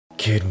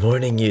Good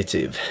morning,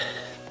 YouTube.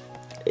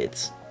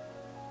 It's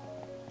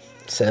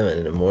 7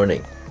 in the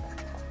morning.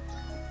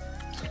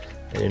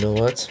 And you know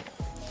what?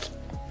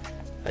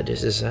 I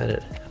just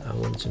decided I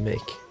want to make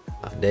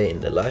a day in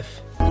the life.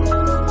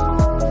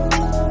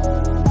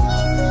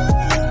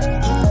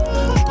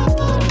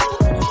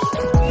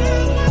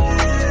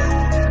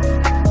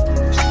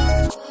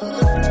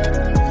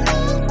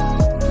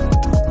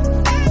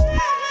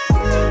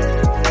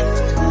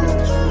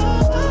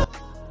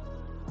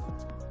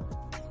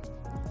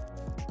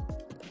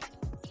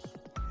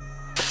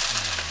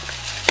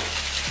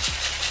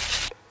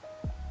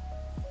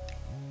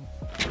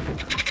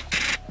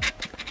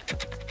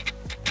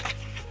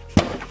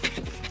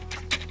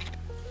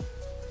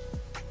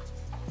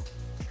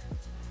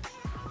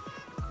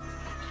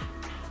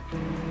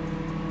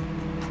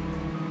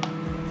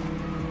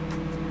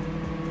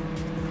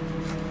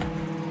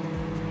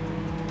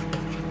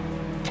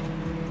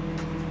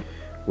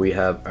 We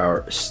have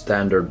our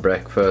standard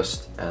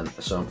breakfast and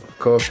some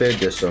coffee.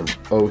 There's some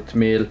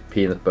oatmeal,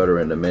 peanut butter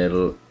in the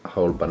middle, a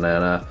whole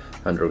banana,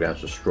 100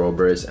 grams of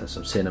strawberries and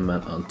some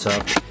cinnamon on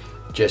top.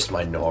 Just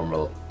my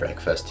normal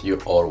breakfast.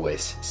 You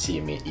always see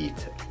me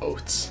eat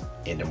oats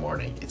in the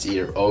morning. It's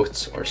either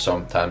oats or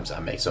sometimes I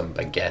make some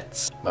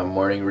baguettes. My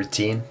morning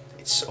routine,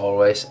 it's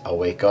always I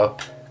wake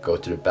up, go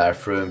to the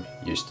bathroom,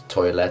 use the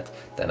toilet,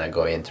 then I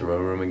go into the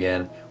room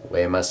again,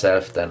 weigh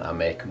myself, then I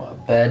make my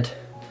bed.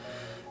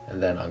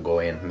 And then I go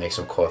in, make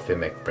some coffee,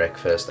 make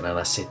breakfast, and then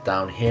I sit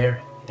down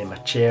here in my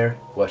chair,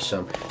 watch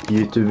some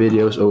YouTube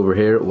videos over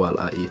here while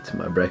I eat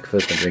my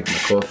breakfast and drink my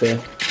coffee.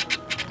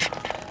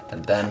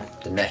 And then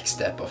the next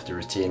step of the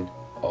routine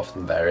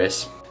often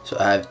varies. So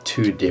I have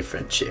two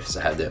different shifts.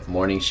 I have the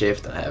morning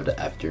shift and I have the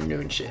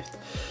afternoon shift.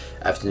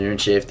 Afternoon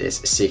shift is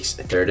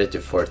 6:30 to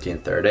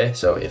 14:30.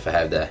 So if I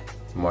have the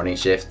morning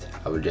shift,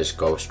 I will just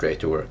go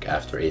straight to work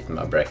after eating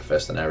my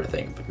breakfast and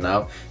everything. But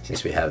now,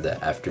 since we have the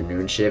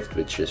afternoon shift,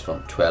 which is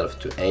from 12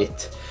 to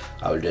 8,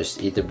 I will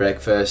just eat the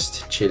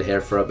breakfast, chill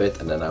here for a bit,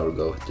 and then I will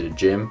go to the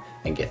gym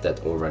and get that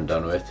over and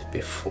done with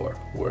before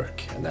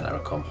work. And then I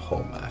will come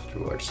home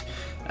afterwards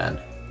and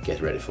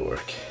get ready for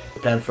work. The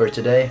plan for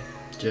today,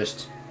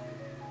 just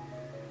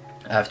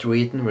after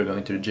eating, we're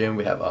going to the gym.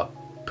 We have a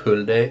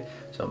pull day,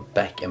 some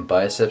back and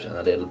biceps and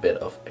a little bit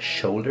of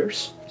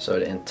shoulders. So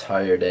the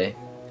entire day,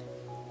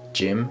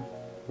 gym,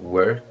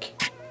 work,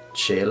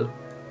 chill,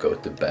 go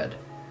to bed.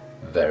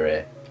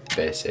 Very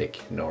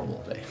basic,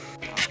 normal day.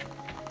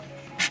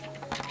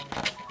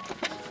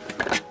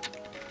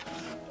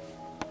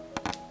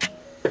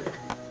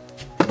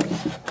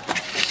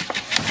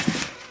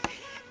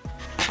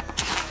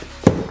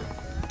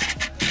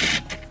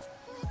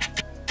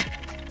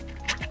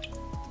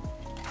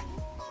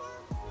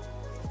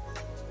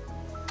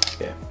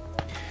 Okay,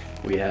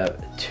 we have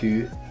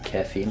 2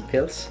 caffeine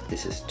pills.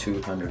 This is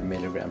 200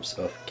 milligrams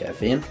of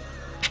caffeine.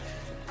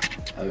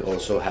 I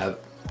also have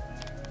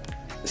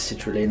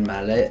citrulline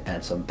malate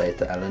and some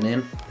beta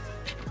alanine.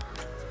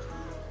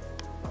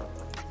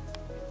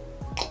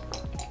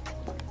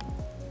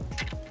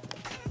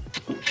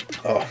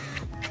 Oh,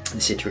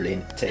 the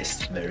citrulline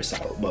tastes very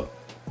sour, but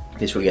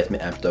this will get me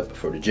amped up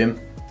for the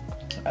gym.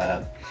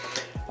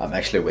 I'm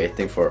actually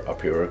waiting for a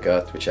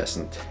pre-workout which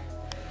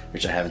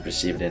I haven't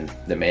received in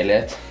the mail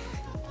yet.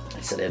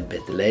 It's a little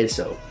bit delayed,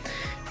 so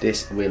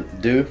this will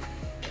do.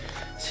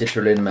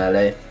 Citrulline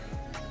malate,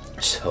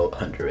 so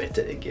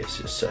underrated. It gives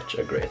you such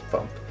a great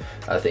pump.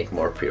 I think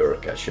more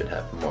pre-workout should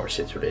have more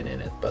citrulline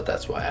in it, but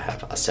that's why I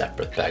have a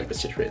separate bag with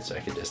citrulline, so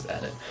I can just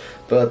add it.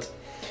 But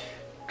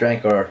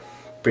drank our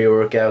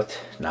pre-workout.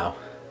 Now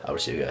I will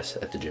see you guys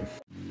at the gym.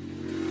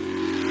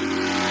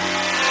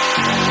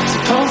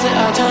 Suppose there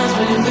are times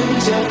when you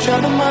lose your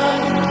troubled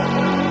mind.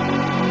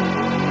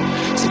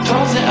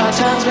 Suppose there are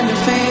times when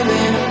you're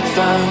feeling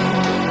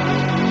unfound.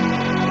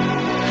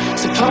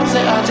 Suppose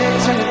there are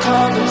days when your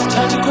call goes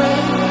touch the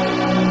ground.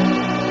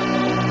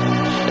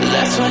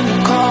 That's when you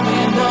call me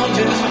and know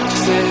just what to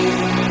say.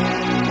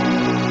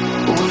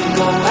 We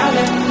go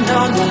island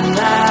on the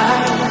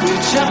night. We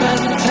jump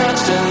and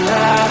touch the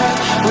light.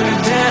 We're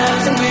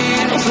dancing, we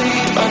don't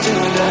sleep until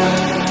we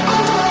die.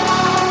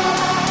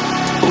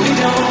 We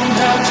don't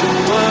have to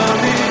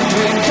worry.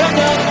 Drink up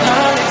the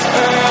night, it's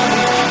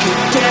early.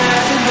 Keep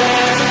dancing,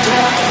 there's a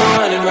time for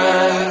running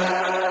right.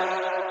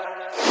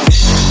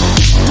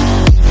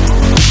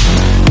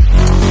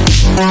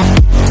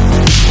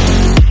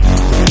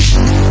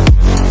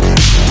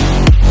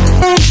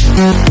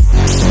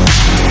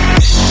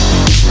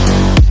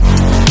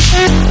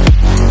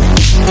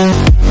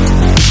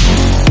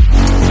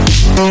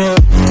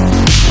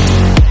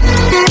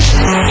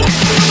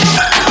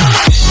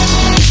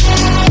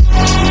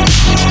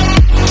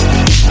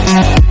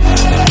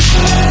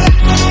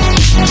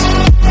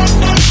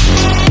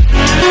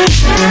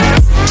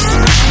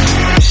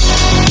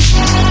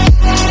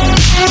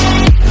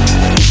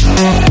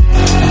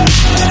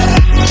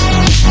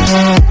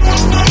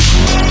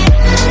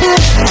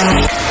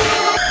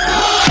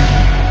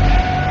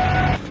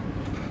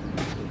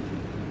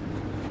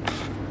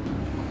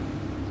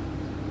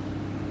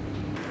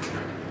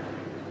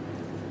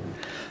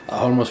 I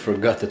almost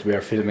forgot that we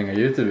are filming a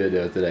YouTube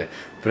video today.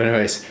 But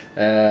anyways,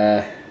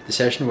 the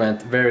session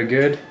went very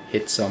good.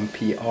 Hit some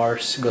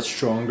PRs, got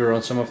stronger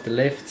on some of the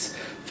lifts.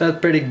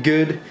 Felt pretty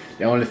good.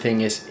 The only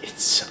thing is,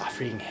 I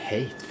freaking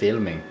hate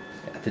filming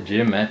at the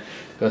gym, man.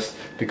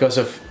 Because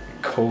of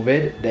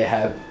COVID, they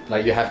have,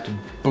 like, you have to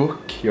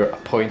book your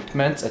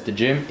appointments at the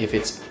gym if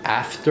it's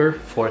after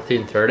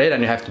 14:30,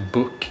 then you have to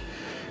book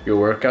your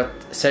workout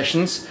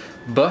sessions.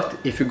 But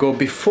if you go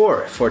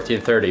before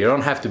 14:30, you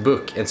don't have to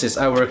book. And since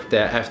I work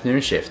the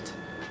afternoon shift,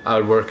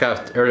 I'll work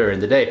out earlier in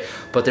the day.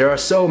 But there are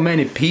so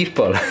many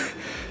people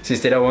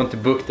since they don't want to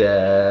book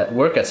the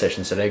workout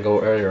sessions, so they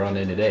go earlier on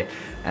in the day.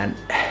 And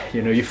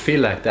you know, you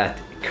feel like that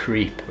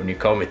creep when you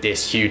come with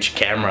this huge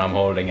camera I'm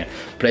holding and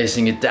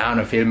placing it down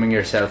and filming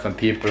yourself, and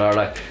people are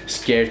like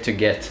scared to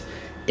get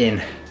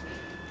in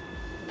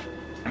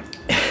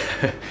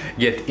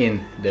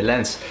the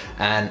lens.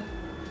 And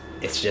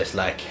it's just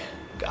like,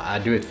 I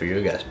do it for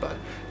you guys, but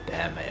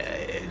damn,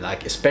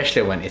 like,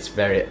 especially when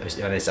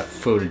it's a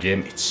full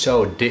gym, it's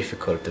so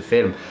difficult to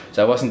film.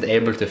 So I wasn't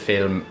able to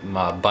film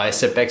my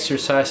bicep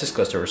exercises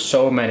because there were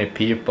so many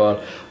people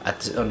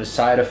on the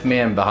side of me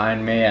and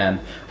behind me, and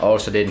I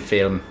also didn't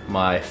film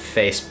my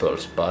face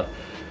pulls. But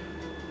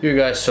you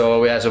guys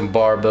saw we had some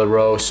barbell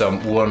row,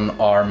 some one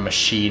arm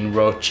machine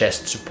row,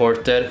 chest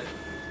supported.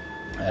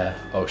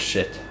 Oh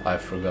shit, I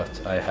forgot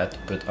I had to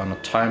put on a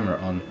timer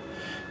on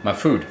my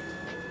food.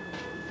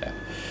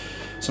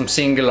 Some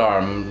single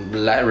arm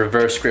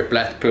reverse grip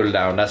lat pull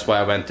down. That's why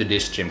I went to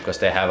this gym, because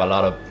they have a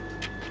lot of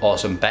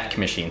awesome back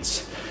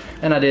machines.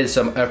 And I did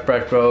some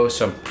upright rows,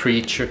 some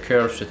preacher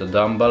curls with a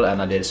dumbbell,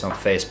 and I did some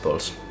face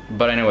pulls.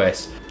 But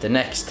anyways, the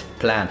next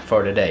plan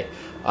for the day.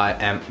 I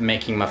am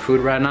making my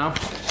food right now.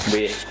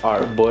 We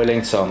are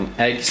boiling some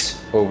eggs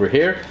over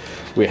here.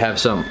 We have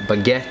some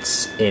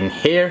baguettes in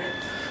here.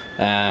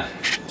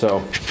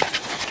 So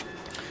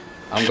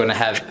I'm gonna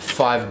have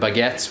 5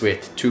 baguettes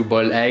with 2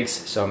 boiled eggs,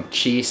 some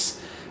cheese,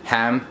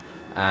 ham,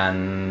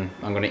 and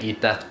I'm gonna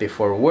eat that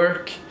before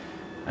work.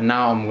 And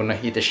now I'm gonna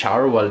hit the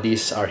shower while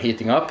these are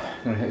heating up.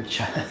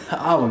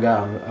 Oh my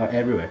god, I'm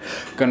everywhere.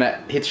 Gonna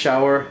hit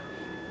shower,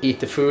 eat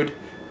the food,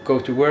 go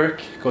to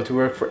work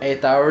for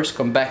 8 hours,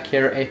 come back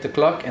here at 8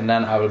 o'clock, and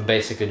then I will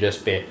basically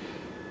just be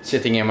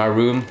sitting in my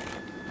room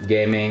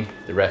gaming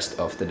the rest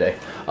of the day.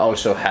 I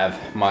also have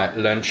my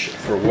lunch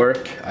for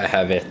work. I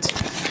have it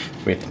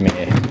with me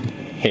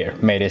here,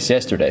 made this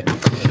yesterday.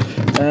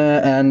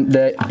 And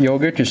the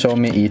yogurt you saw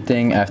me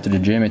eating after the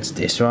gym, it's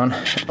this one.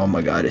 Oh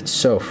my god, it's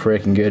so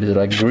freaking good. It's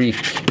like Greek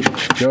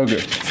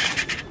yogurt.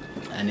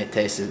 And it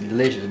tastes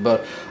delicious,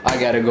 but I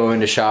gotta go in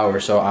the shower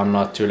so I'm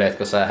not too late,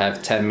 because I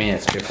have 10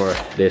 minutes before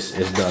this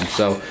is done.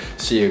 So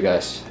see you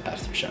guys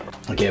after the shower.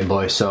 Okay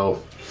boys,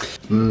 so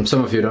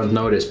some of you don't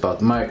know this,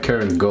 but my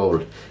current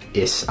goal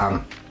is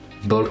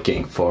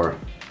bulking for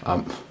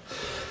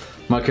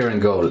my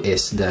current goal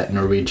is the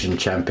Norwegian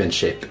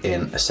Championship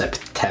in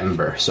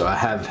September. So I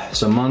have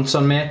some months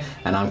on me,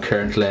 and I'm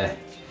currently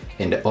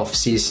in the off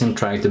season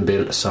trying to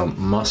build some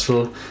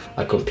muscle.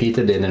 I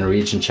competed in the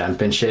Norwegian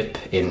Championship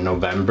in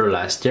November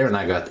last year and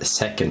I got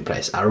 2nd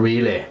place. I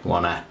really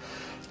wanna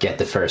get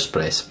the 1st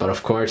place, but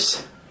of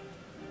course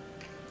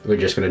we're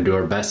just gonna do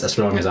our best. As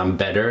long as I'm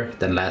better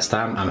than last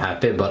time, I'm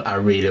happy, but I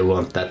really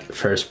want that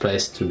 1st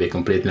place, to be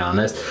completely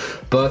honest.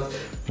 But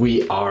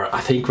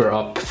I think we're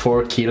up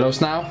 4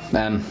 kilos now,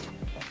 and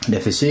the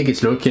physique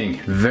is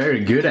looking very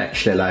good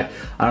actually. Like,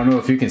 I don't know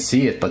if you can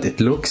see it, but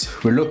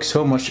we look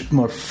so much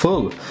more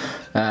full.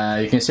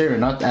 You can see we're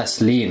not as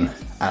lean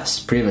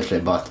as previously,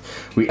 but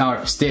we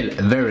are still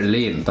very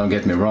lean, don't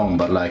get me wrong,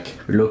 but like,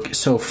 we look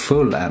so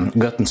full and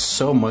gotten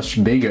so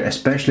much bigger,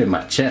 especially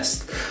my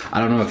chest. I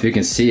don't know if you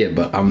can see it,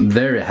 but I'm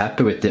very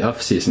happy with the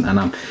off season, and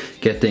I'm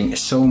getting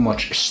so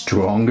much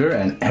stronger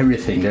and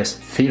everything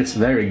just feels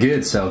very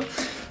good. So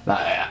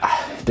like,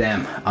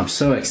 damn, I'm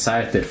so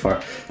excited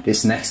for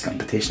this next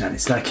competition, and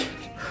it's like,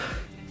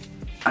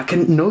 I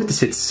can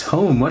notice it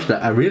so much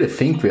that I really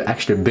think we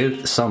actually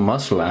built some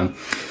muscle. And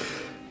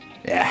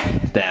yeah,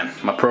 damn,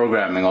 my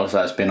programming also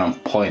has been on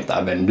point.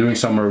 I've been doing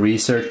some more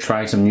research,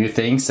 trying some new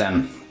things,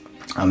 and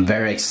I'm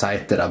very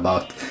excited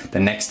about the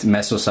next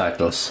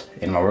mesocycles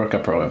in my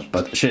workout programs.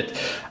 But shit,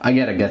 I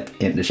gotta get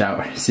in the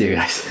shower. See you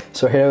guys.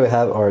 So here we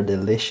have our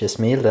delicious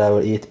meal that I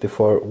will eat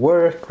before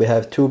work. We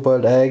have 2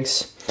 boiled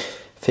eggs,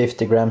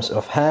 50 grams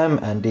of ham,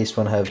 and these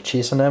one have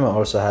cheese on them. I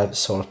also have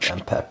salt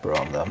and pepper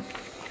on them.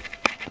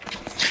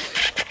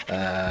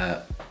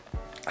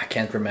 I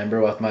can't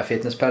remember what my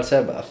fitness pal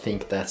said, but I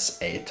think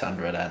that's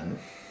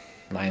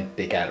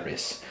 890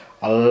 calories.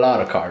 A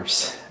lot of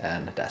carbs,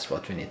 and that's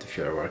what we need to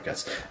fuel our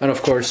workouts. And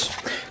of course,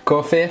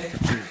 coffee,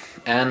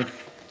 and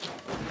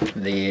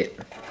the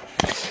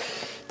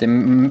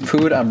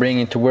food I'm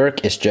bringing to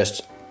work is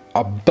just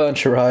a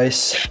bunch of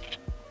rice,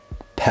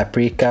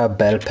 paprika,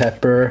 bell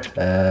pepper,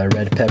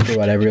 red pepper,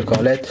 whatever you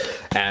call it,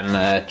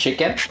 and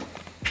chicken.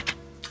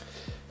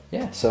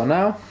 Yeah, so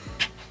now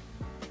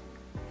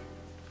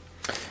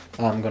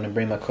I'm gonna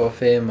bring my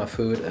coffee, my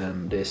food,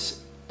 and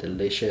this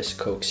delicious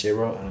Coke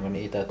Zero, and I'm gonna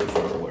eat that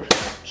before work.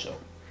 So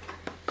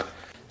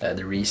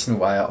The reason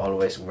why I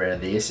always wear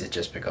these is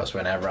just because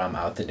whenever I'm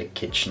out in the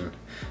kitchen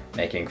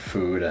making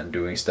food and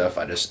doing stuff,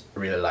 I just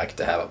really like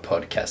to have a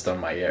podcast on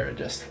my ear. It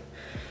just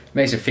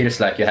makes it feels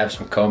like you have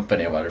some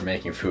company while you're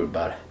making food,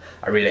 but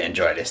I really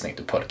enjoy listening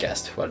to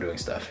podcasts while doing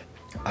stuff.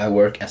 I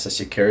work as a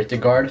security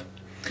guard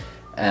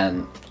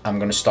and I'm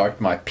gonna start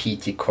my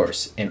PT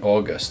course in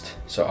August.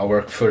 So I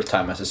work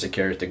full-time as a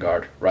security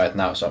guard right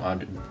now, so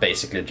I'm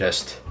basically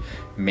just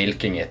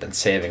milking it and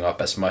saving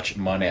up as much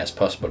money as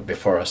possible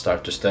before I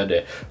start to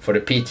study for the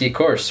PT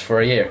course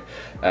for a year.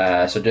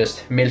 So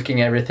just milking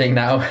everything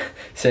now,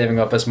 saving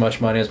up as much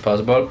money as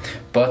possible.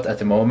 But at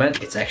the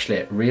moment it's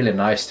actually really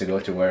nice to go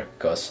to work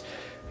because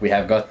we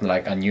have gotten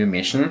like a new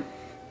mission.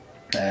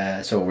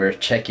 So we're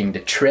checking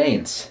the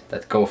trains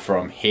that go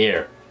from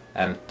here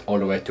and all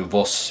the way to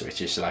Voss,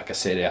 which is like a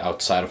city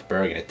outside of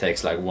Bergen. It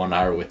takes like 1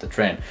 hour with the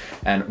train,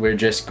 and we're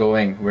just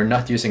going, we're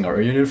not using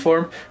our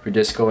uniform, we're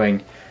just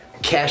going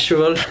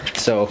casual.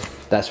 So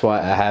that's why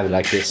I have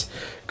like this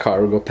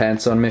cargo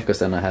pants on me, because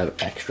then I have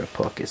extra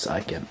pockets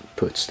I can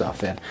put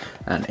stuff in,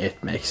 and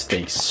it makes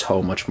things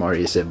so much more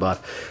easy.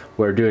 But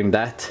we're doing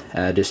that,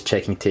 just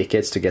checking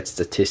tickets to get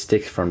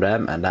statistics from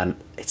them, and then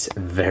it's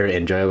very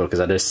enjoyable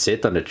because I just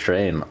sit on the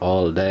train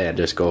all day and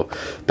just go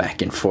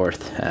back and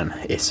forth, and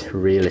it's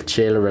really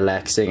chill,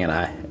 relaxing, and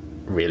I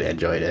really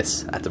enjoy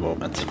this at the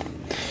moment.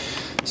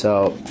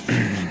 So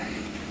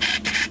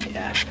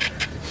yeah,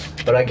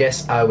 but I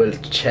guess I will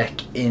check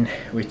in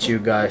with you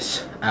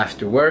guys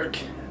after work,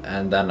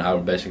 and then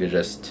I'll basically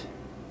just,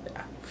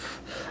 yeah,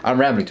 I'm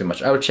rambling too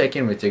much. I will check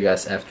in with you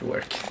guys after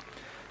work.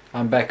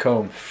 I'm back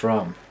home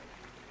from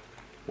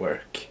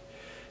work.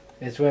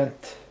 It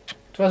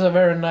was a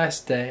very nice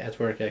day at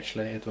work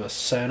actually. It was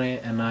sunny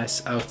and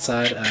nice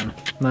outside, and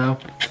now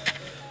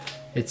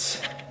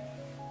it's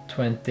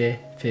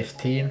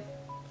 20:15.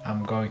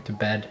 I'm going to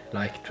bed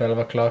like 12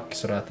 o'clock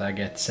so that I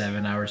get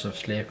 7 hours of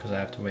sleep, because I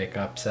have to wake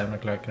up 7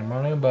 o'clock in the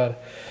morning.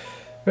 But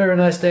very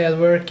nice day at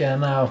work,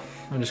 and now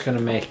I'm just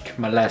gonna make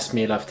my last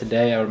meal of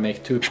today. I will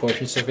make 2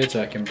 portions of it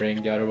so I can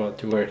bring the other one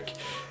to work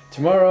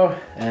tomorrow.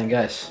 And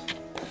guys,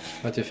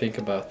 what do you think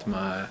about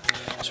my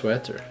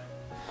sweater?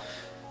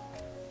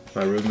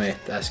 My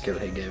roommate Askell,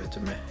 he gave it to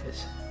me.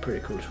 It's a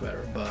pretty cool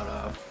sweater,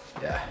 but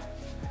yeah.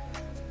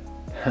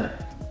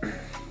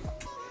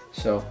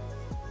 So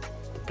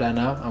the plan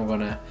now, I'm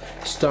gonna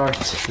start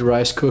the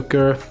rice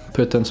cooker,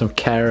 put on some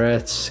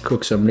carrots,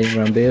 cook some lean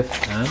ground beef,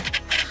 and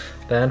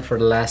then for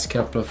the last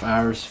couple of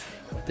hours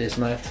of this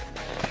night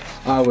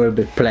I will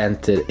be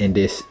planted in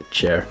this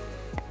chair,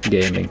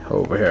 gaming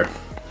over here.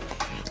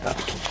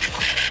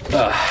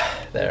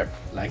 There,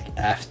 like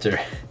after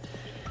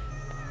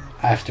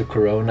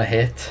Corona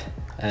hit,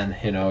 and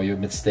you know, you've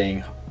been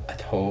staying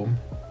at home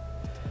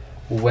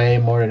way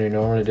more than you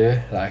normally do.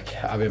 Like,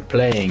 I've been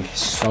playing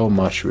so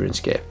much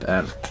RuneScape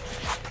and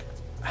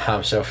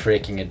I'm so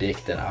freaking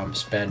addicted. I'm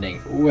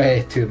spending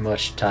way too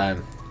much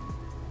time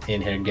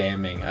in here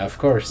gaming. Of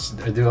course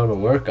I do all the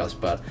workouts,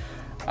 but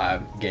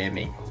I'm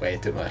gaming way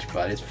too much.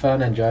 But it's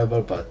fun,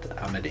 enjoyable, but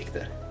I'm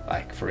addicted.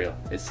 Like, for real,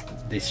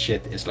 this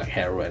shit is like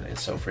heroin.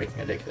 It's so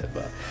freaking addictive.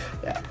 But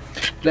yeah,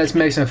 let's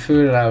make some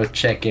food and I will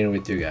check in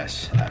with you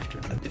guys after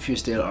that. If you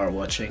still are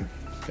watching,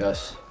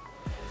 just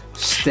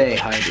stay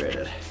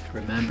hydrated.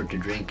 Remember to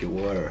drink your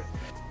water.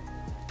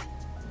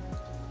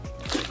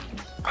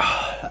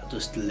 Oh, that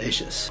was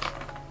delicious.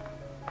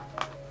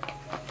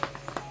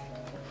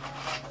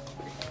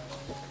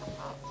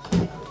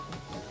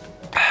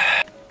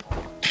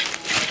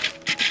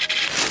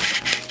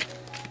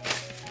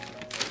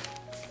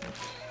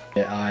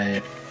 Yeah,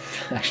 I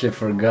actually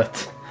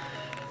forgot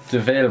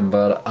to film,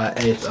 but I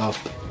ate up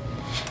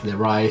the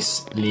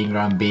rice, lean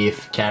ground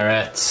beef,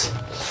 carrots.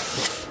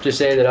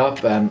 Just ate it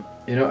up, and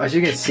you know, as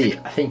you can see,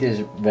 I think this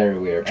is very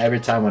weird. Every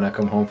time when I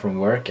come home from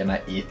work and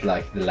I eat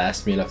like the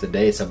last meal of the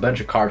day, it's a bunch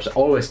of carbs. I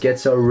always get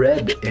so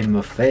red in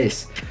my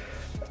face.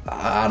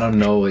 I don't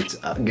know,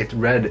 I get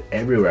red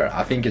everywhere.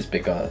 I think it's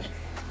because,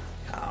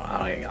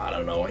 I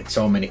don't know, it's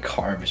so many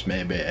carbs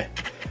maybe.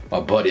 My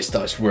body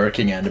starts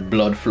working and the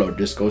blood flow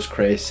just goes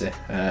crazy.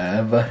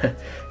 But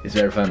it's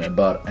very funny.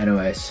 But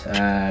anyways,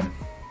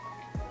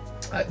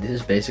 this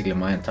is basically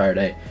my entire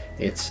day.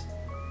 It's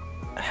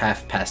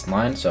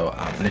 9:30, so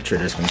I'm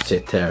literally just gonna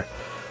sit here,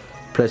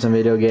 play some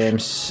video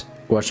games,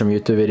 watch some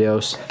YouTube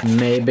videos.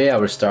 Maybe I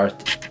will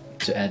start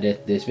to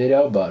edit this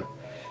video, but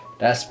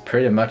that's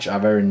pretty much a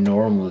very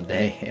normal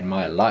day in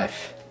my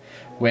life.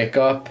 Wake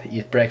up,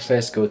 eat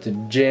breakfast, go to the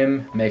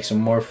gym, make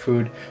some more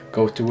food,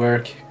 go to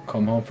work,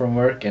 come home from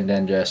work, and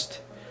then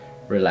just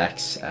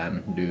relax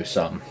and do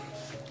some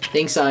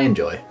things I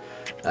enjoy.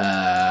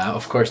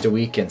 Of course the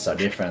weekends are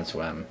different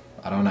when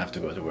I don't have to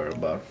go to work,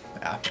 but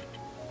yeah.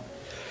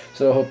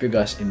 So I hope you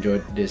guys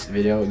enjoyed this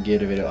video. Give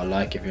the video a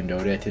like if you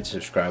enjoyed it, hit the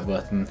subscribe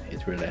button,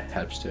 it really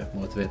helps to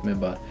motivate me.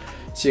 But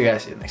see you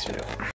guys in the next video.